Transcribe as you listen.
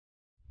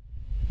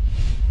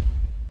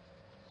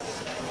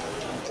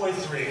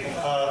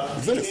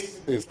This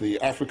is the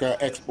Africa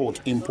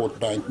Export-Import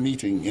Bank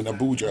meeting in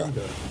Abuja,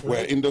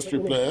 where industry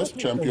players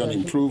champion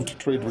improved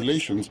trade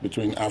relations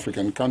between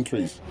African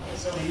countries.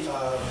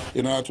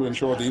 In order to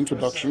ensure the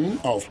introduction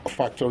of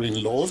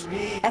factoring laws,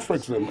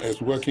 AFREXIM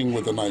is working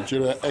with the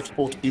Nigeria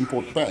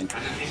Export-Import Bank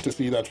to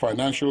see that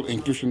financial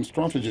inclusion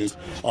strategies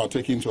are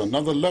taken to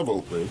another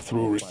level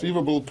through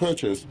receivable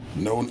purchase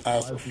known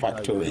as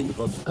factoring.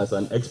 As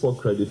an export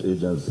credit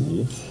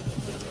agency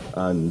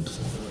and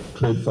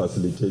trade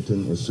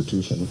facilitating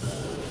institution,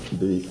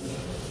 the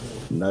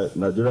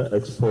Nigeria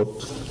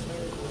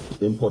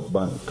Export-Import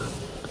Bank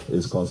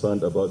is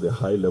concerned about the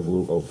high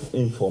level of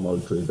informal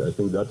trade. I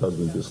think that has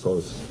been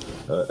discussed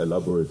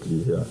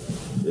elaborately here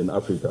in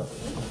Africa.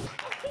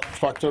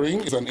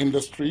 Factoring is an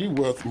industry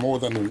worth more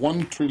than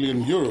 1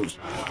 trillion euros,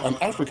 and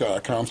Africa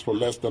accounts for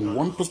less than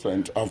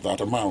 1% of that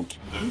amount.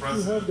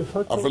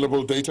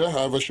 Available data,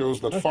 however,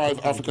 shows that 5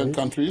 African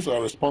countries are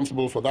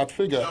responsible for that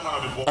figure,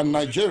 and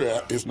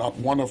Nigeria is not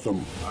one of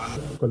them.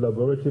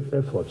 Collaborative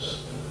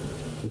efforts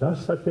that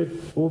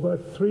started over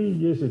 3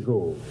 years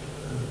ago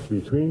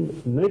between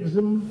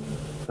NEXIM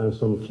and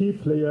some key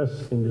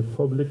players in the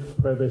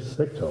public-private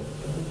sector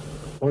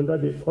under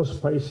the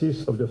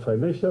auspices of the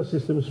Financial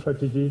System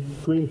Strategy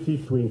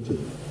 2020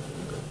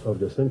 of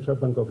the Central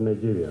Bank of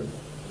Nigeria,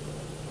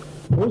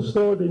 who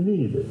saw the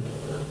need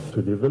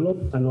to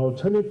develop an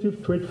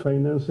alternative trade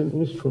financing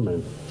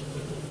instrument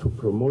to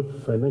promote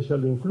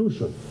financial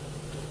inclusion,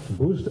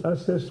 boost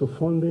access to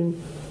funding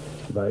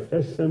by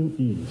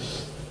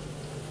SMEs,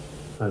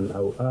 and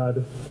I'll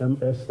add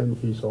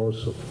MSMEs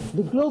also.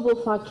 The global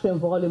factoring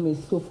volume is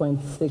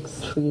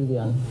 2.6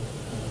 trillion.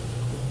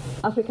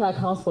 Africa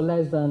accounts for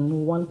less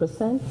than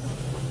 1%.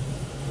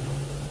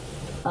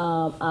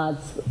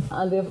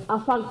 And the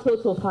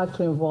total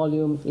factoring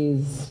volume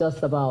is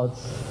just about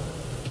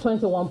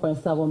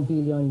 21.7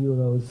 billion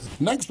euros.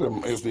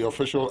 NEXIM is the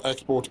official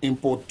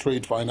export-import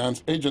trade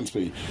finance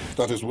agency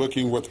that is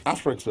working with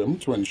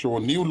AFREXIM to ensure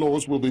new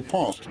laws will be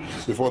passed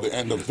before the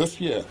end of this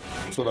year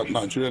so that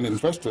Nigerian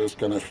investors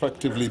can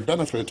effectively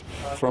benefit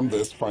from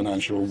this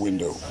financial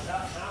window.